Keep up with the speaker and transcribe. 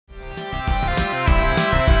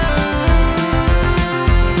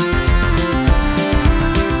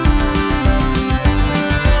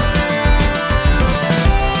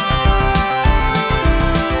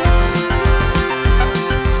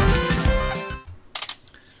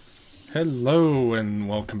Hello and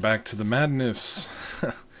welcome back to the madness.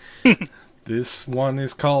 This one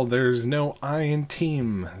is called There's No I in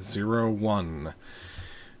Team 01.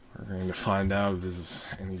 We're going to find out if this is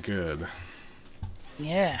any good.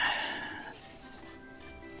 Yeah.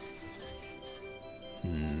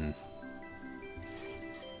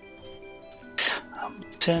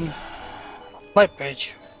 Turn light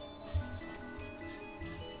bridge.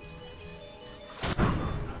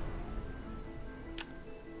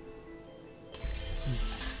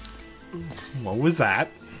 What was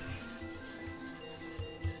that?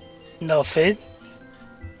 Nothing.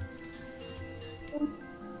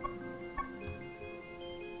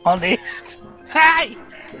 Honest. Hey!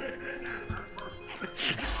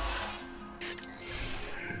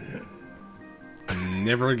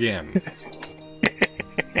 Never again.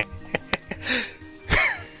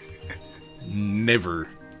 Never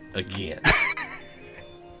again.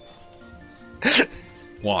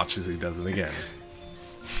 Watch as he does it again.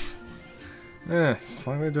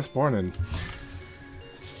 Slightly disappointed.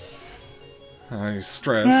 I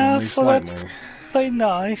stress only slightly. Play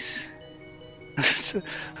nice.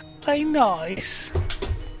 Play nice.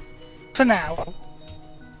 For now.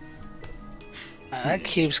 That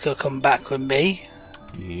cube's gonna come back with me.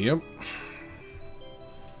 Yep.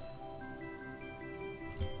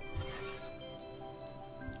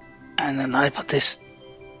 And then I put this.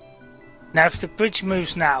 Now, if the bridge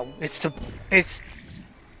moves now, it's the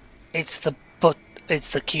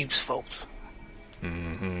cube's fault.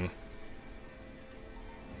 Mm-hmm.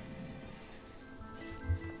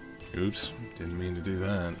 Oops, didn't mean to do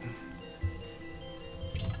that.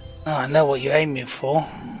 Oh, I know what you're aiming for.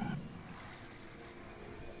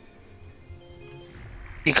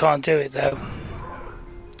 You can't do it though.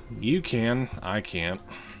 You can, I can't.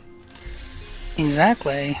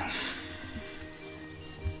 Exactly.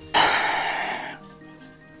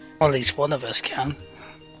 Or at least one of us can.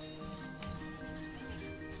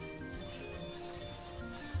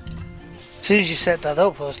 As soon as you set that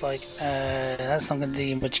up, I was like, that's not going to do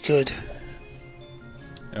you much good.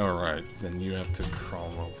 Alright, then you have to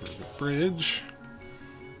crawl over the bridge.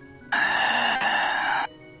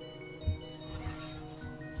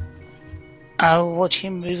 I'll watch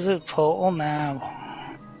him move the portal now.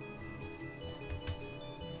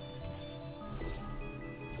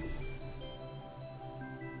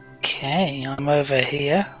 Okay, I'm over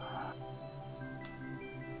here.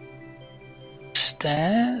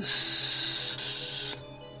 Stairs.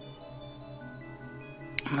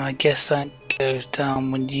 And I guess that goes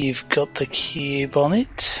down when you've got the cube on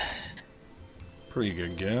it. Pretty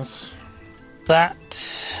good guess. That.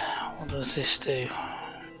 What does this do?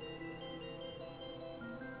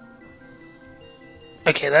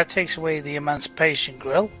 Okay, that takes away the emancipation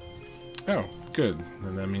grill. Oh, good.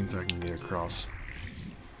 Then that means I can get across.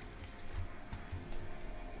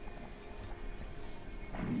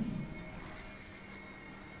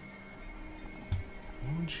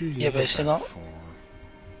 What would you use but it's that not. for?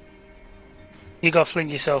 You gotta fling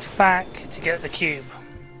yourself back to get the cube.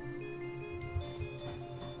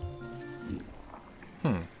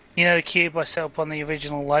 You know the cube I set up on the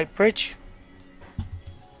original light bridge?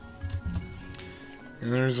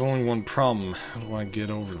 And there's only one problem. How do I get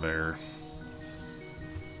over there?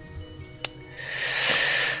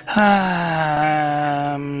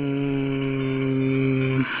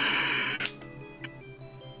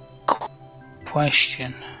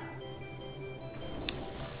 Question.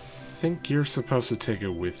 I think you're supposed to take it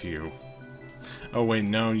with you. Oh wait,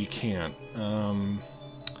 no, you can't.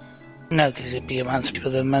 No, because it'd be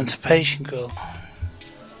the emancipation grill.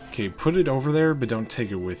 Okay, put it over there, but don't take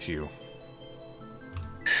it with you.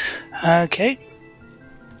 Okay.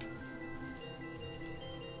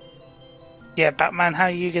 Yeah, Batman, how are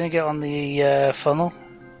you going to get on the funnel?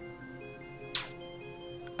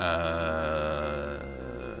 Oh,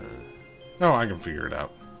 I can figure it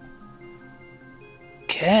out.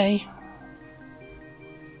 Okay.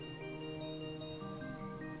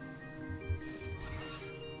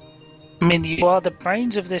 I mean, you are the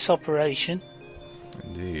brains of this operation.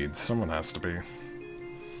 Indeed, someone has to be.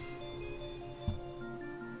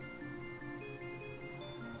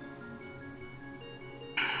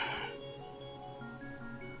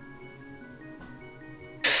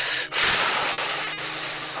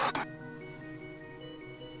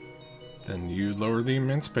 Then you lower the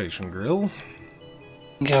emancipation grill.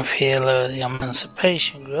 Go up here, lower the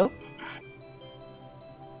emancipation grill.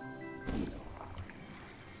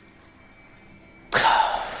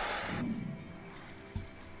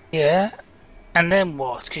 Yeah, and then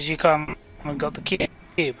what? Because you haven't got the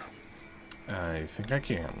cube. I think I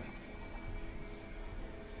can.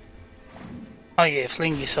 Oh yeah,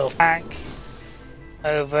 fling yourself back,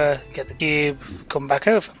 over, get the cube, come back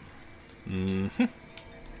over. Mm-hmm.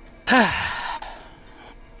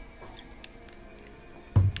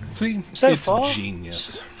 See, So it's far,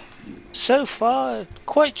 genius. So far,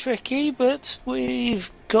 quite tricky, but we've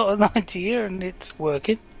got an idea and it's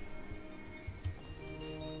working.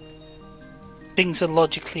 Things are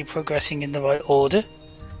logically progressing in the right order.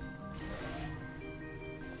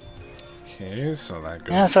 Okay, so that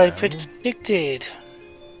goes As down. I predicted.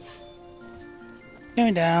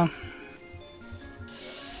 Going down.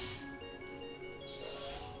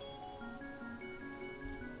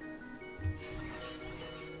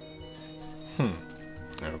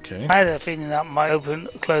 Okay. I had a feeling that might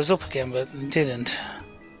close up again, but it didn't.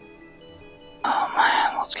 Oh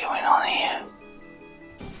man, what's going on here?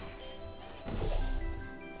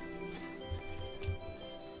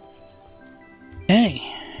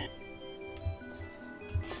 Hey.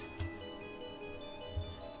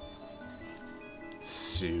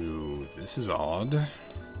 So, this is odd.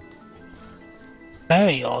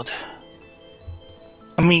 Very odd.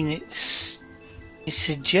 I mean, it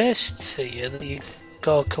suggests to you that you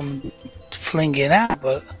gotta come flinging out,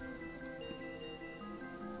 but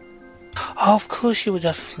oh, of course you would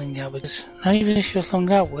have to fling out, because now even if you're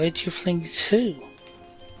flung out, where do you fling it to?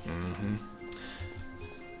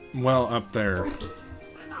 Well, up there.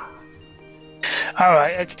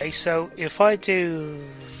 Alright, okay, so if I do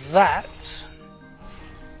that,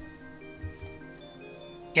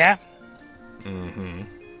 yeah,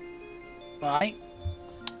 right,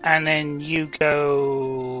 and then you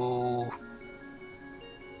go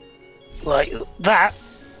like that.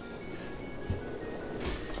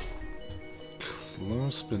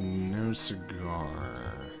 Close but no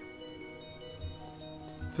cigar.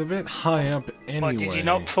 It's a bit high up anyway. What, did you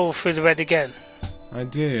not fall through the red again? I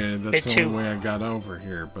did. That's Bit the too- only way I got over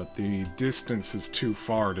here, but the distance is too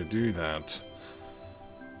far to do that.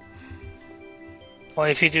 Or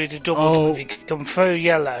if you do the double Oh. move, you can come through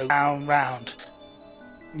yellow, down, round.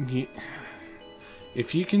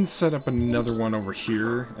 If you can set up another one over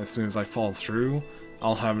here as soon as I fall through,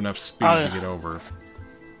 I'll have enough speed Oh. to get over.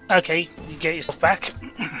 Okay, you get yourself back.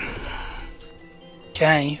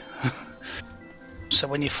 Okay. So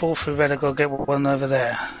when you fall through red, I've got to get one over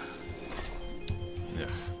there. Yeah,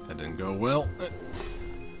 that didn't go well.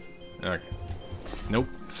 Okay. Nope,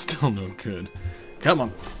 still no good. Come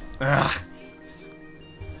on. Ah.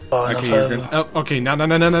 Far Okay, enough you're over. gonna. Oh, okay, no.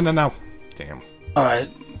 Damn. Alright,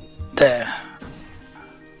 there.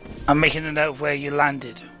 I'm making a note of where you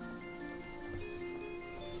landed.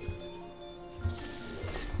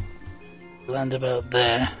 Land about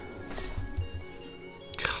there.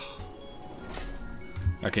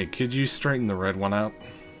 Okay, could you straighten the red one out?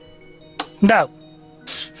 No!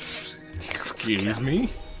 Excuse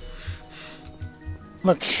me?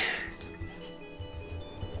 Look,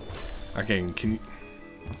 Okay, can you...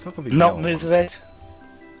 What's up with the not yellow move the one? red.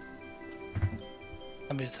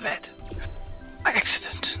 I moved the red. By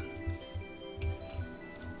accident.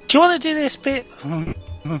 Do you want to do this bit?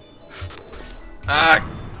 Ah!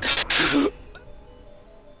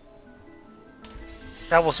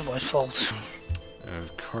 That wasn't my fault.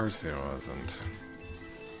 Of course it wasn't.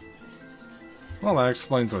 Well, that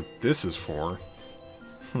explains what this is for.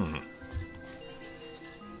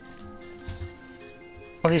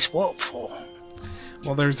 What is what for?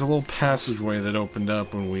 Well, there's a little passageway that opened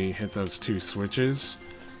up when we hit those two switches.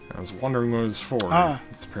 I was wondering what it was for. Ah.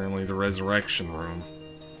 It's apparently the resurrection room.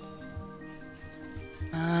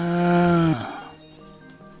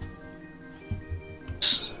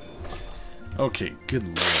 Okay, good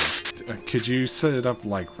lord. Could you set it up,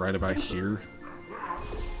 like, right about here?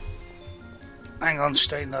 Hang on,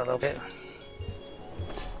 straighten that a little bit.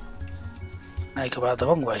 Now you go out the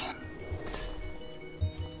wrong way.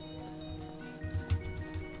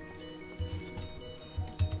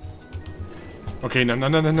 Okay, no.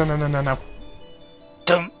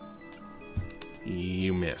 Don't.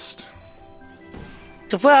 You missed.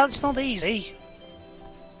 Well, it's not easy.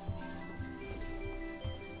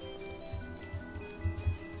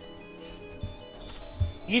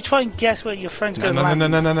 You try and guess where your friend's going to land.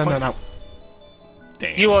 No.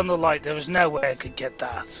 Damn. You on the light, there was no way I could get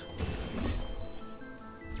that.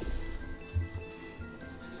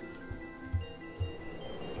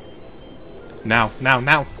 Now.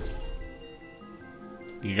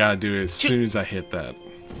 You gotta do it as soon as I hit that.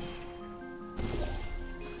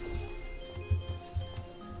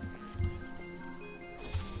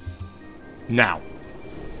 Now.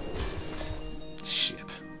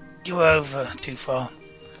 Shit. You were over too far.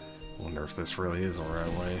 Wonder if this really is the right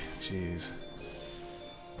way. Jeez.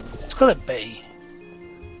 It's gotta be.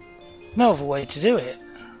 No other way to do it.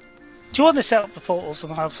 Do you want to set up the portals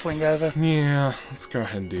and I'll swing over? Yeah, let's go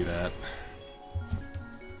ahead and do that.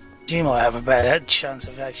 You might have a better chance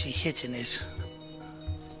of actually hitting it.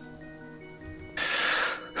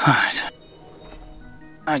 Right.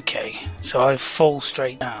 Okay, so I fall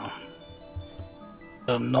straight down.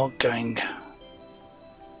 So I'm not going...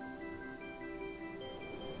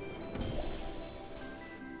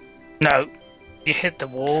 No, you hit the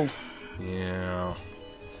wall. Yeah.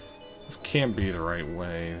 This can't be the right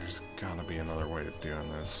way. There's gotta be another way of doing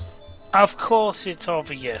this. Of course it's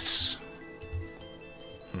obvious.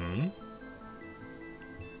 Hmm?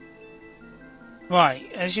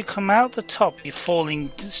 Right, as you come out the top, you're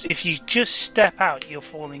falling... If you just step out, you're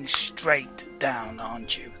falling straight down,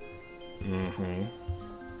 aren't you? Mm-hmm.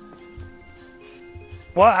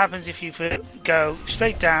 What happens if you go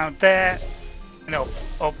straight down there, and up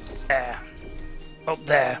there, up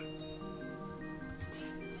there?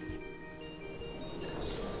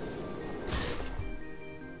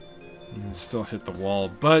 You still hit the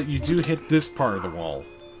wall, but you do hit this part of the wall.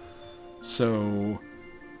 So...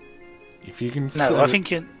 If you can No, I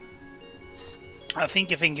think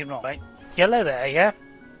you're thinking wrong, right? Yellow there, yeah?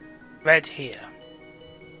 Red here.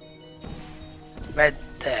 Red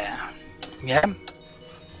there. Yeah?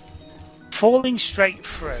 Falling straight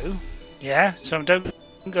through, yeah? So don't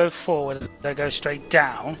go forward, don't go straight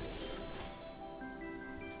down.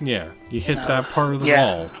 Yeah, you hit No. that part of the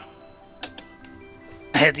Yeah. wall.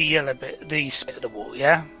 I hit the yellow bit, the bit of the wall,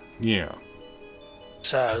 yeah? Yeah.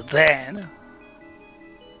 So then...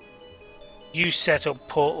 You set up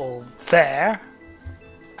portal there,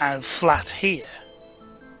 and flat here.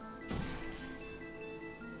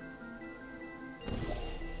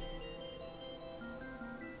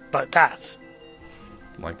 Like that.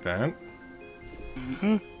 Like that?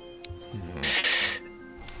 Mm-hmm.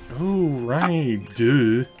 Oh, right,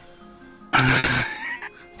 duh.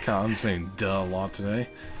 God, I'm saying duh a lot today.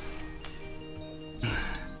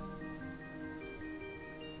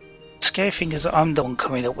 Scary thing is I'm the one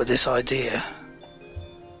coming up with this idea.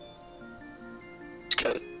 Let's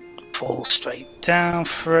go fall straight down,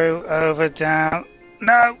 through, over, down.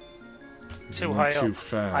 No! Too high Too up.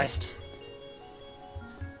 fast.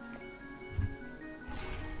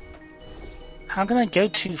 How can I go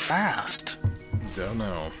too fast? Don't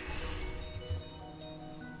know.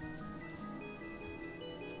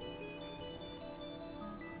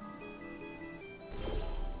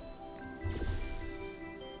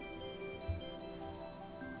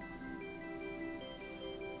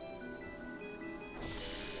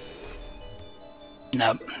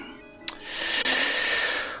 No.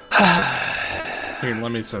 Here,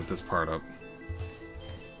 let me set this part up.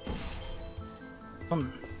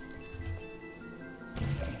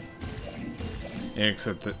 Yeah,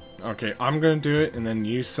 except that... Okay, I'm gonna do it, and then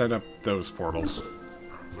you set up those portals.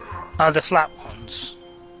 Oh, the flat ones.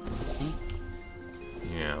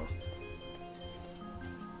 Yeah.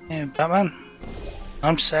 Yeah, Batman.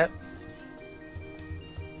 I'm set.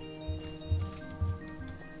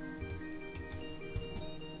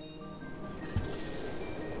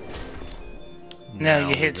 No, Now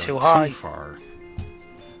you hit we too got high. Too far.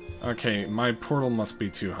 Okay, my portal must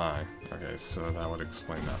be too high. Okay, so that would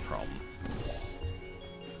explain that problem.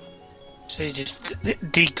 So you just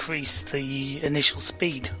decrease the initial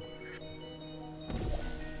speed.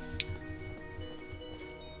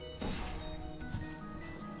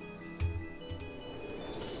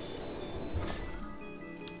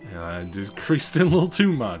 Yeah, I decreased it a little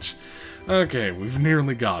too much. Okay, we've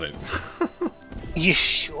nearly got it. You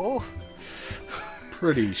sure?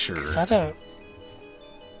 Pretty sure. 'Cause I don't...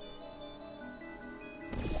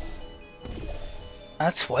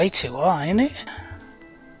 That's way too high, isn't it?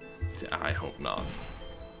 I hope not.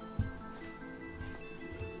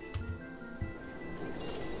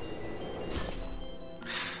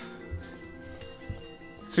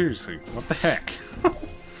 Seriously, what the heck?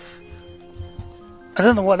 I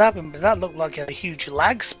don't know what happened, but that looked like a huge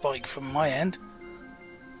lag spike from my end.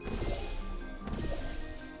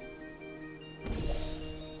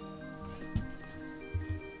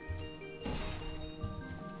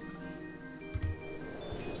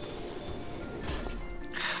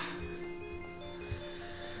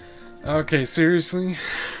 Okay, seriously?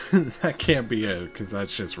 That can't be it, because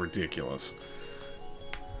that's just ridiculous.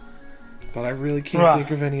 But I really can't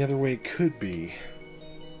think of any other way it could be.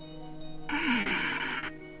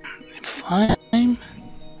 If I'm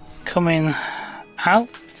coming out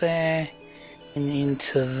there and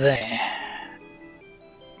into there,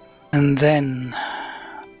 and then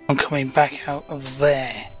I'm coming back out of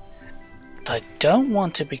there, I don't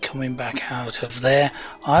want to be coming back out of there.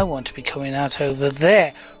 I want to be coming out over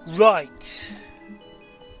there. Right.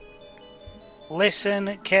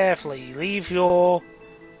 Listen carefully. Leave your...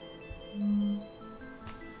 You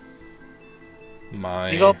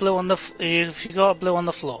got blue on the... If you got blue on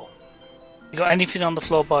the floor. You got anything on the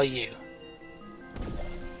floor by you?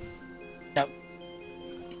 No.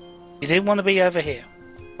 You didn't want to be over here.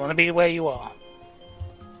 You want to be where you are.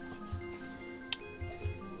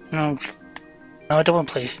 No, I don't want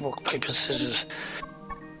to play rock, paper, scissors.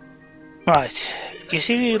 Right. You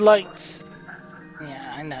see the lights?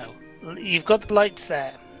 Yeah, I know. You've got the lights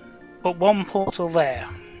there. Put one portal there.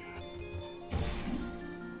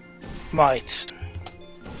 Right.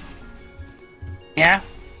 Yeah?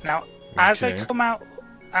 Now, as I come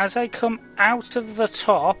out of the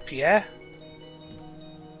top, yeah?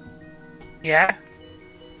 Yeah?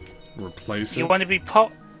 Replace it? You want to be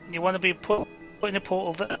putting a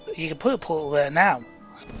portal there. You can put a portal there now.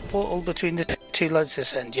 Portal between the two lights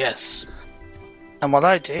this end, yes. And what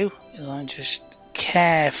I do is I just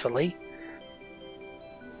carefully,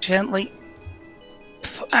 gently,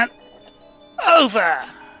 and over.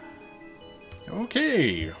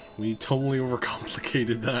 Okay, we totally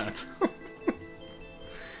overcomplicated that.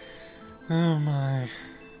 Oh my.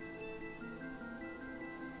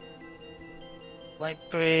 Light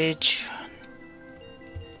bridge.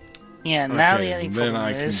 Yeah, now the only problem then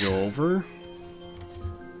I is... can go over.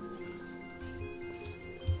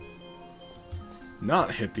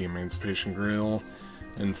 Not hit the emancipation grill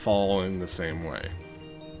and fall in the same way.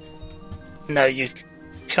 No, you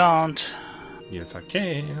can't. Yes, I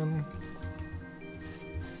can.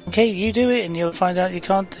 Okay, you do it and you'll find out you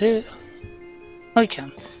can't do it. I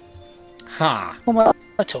can. Ha! What am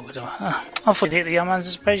I talking about? I thought hit the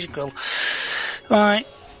emancipation grill. Right.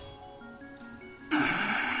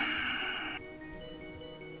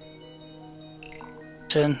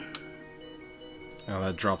 Oh,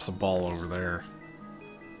 that drops a ball over there.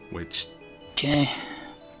 Which... Okay.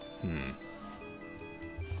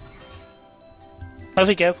 Over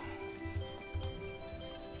we go.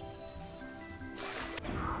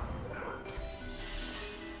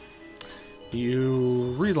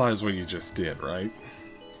 You realize what you just did, right?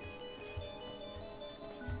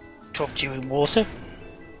 Dropped you in water?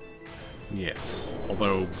 Yes.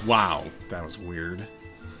 Although, wow, that was weird.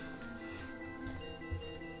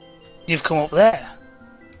 You've come up there.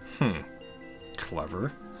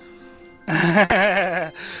 Clever.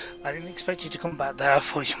 I didn't expect you to come back there. I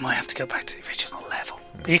thought you might have to go back to the original level.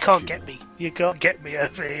 But you can't get me. You can't get me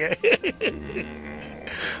over here.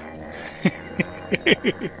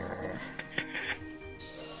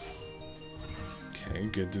 Okay,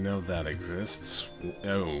 good to know that exists.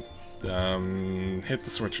 Oh, hit the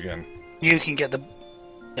switch again. You can get the...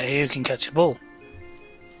 Yeah, you can catch the ball.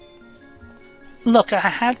 Look, I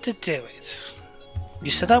had to do it. You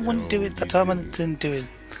said I wouldn't do it that time and I didn't do it.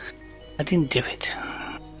 I didn't do it.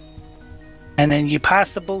 And then you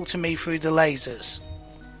passed the ball to me through the lasers.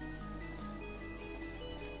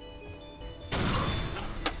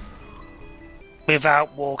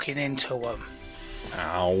 Without walking into them.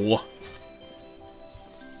 Ow.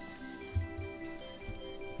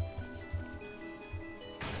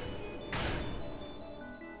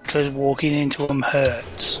 Because walking into them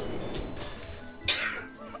hurts.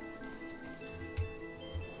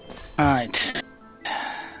 Right.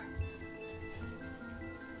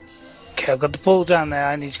 Okay, I've got the ball down there.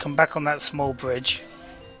 I need to come back on that small bridge.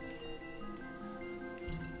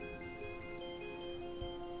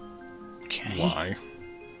 Okay. Why?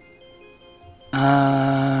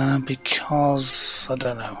 Because I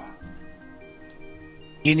don't know.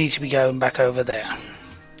 You need to be going back over there.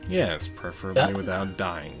 Yes, preferably without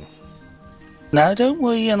dying. No, don't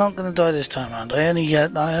worry, you're not going to die this time around. I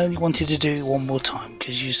only wanted to do it one more time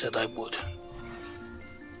because you said I would.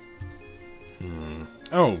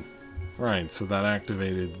 Oh, right. So that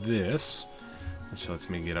activated this, which lets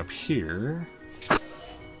me get up here.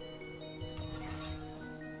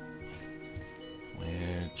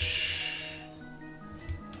 Which...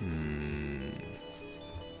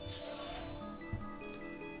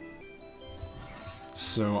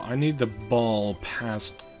 So I need the ball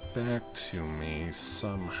passed back to me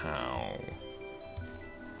somehow.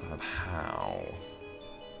 But how?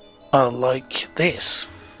 Oh, like this.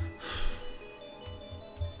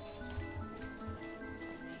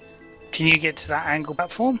 Can you get to that angle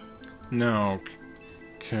platform? No,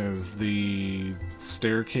 because the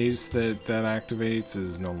staircase that activates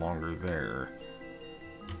is no longer there.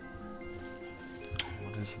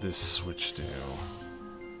 What does this switch do?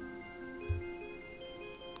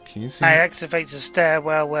 Can you see? I activate the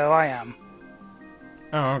stairwell where I am.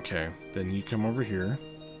 Oh, okay. Then you come over here.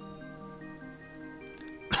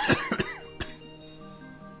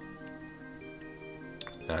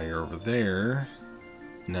 Now you're over there.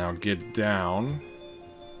 Now get down.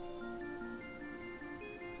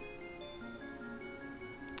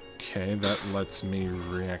 Okay, that lets me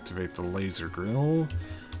reactivate the laser grill.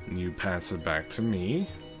 And you pass it back to me.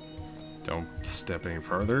 Don't step any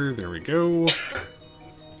further. There we go.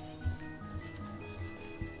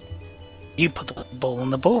 You put the ball on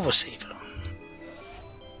the ball receiver.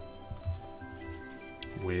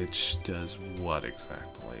 Which does what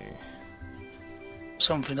exactly?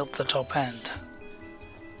 Something up the top end.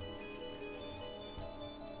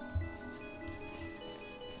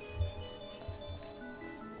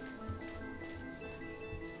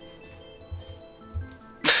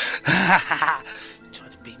 Try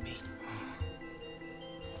to beat me.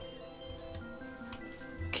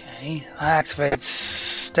 Okay, that activates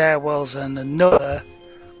stairwells and another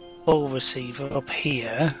ball receiver up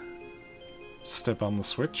here. Step on the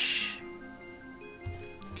switch.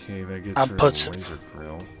 Okay, that gets I'll rid put of the laser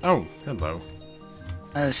grill. Oh, hello.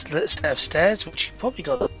 And a set of stairs, which you probably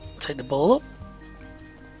got to take the ball up.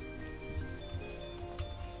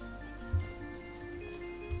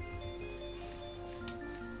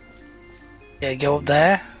 Yeah, go up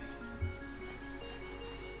there.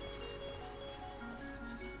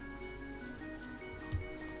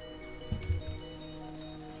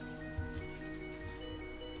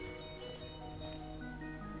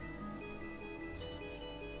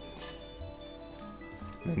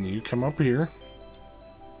 Then you come up here.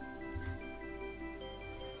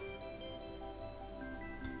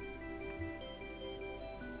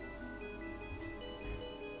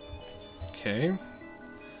 Okay.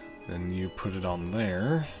 Then you put it on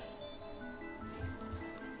there.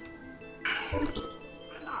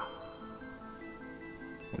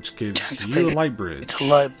 Which gives you a light bridge. It's a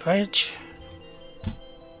light bridge.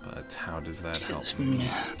 But how does that help?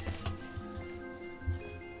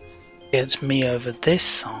 It's me over this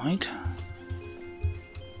side.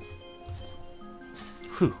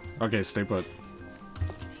 Whew. Okay, stay put.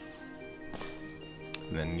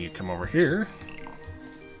 And then you come over here.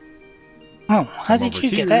 Oh, how did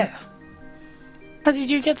you get there? How did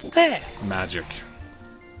you get there? Magic.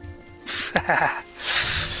 I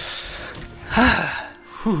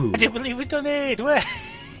didn't believe we'd done it!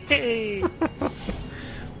 Hey.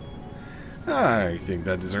 I think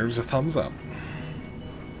that deserves a thumbs up.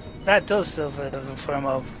 That does deserve a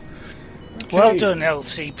promo. Okay. Well done,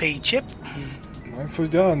 LCP Chip. Nicely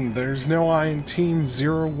done. There's no I in Team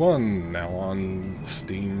 01 now on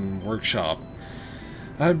Steam Workshop.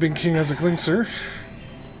 I've been KingIsaacLinksr.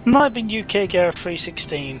 And I've been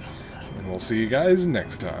UKGareth316. And we'll see you guys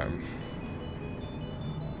next time.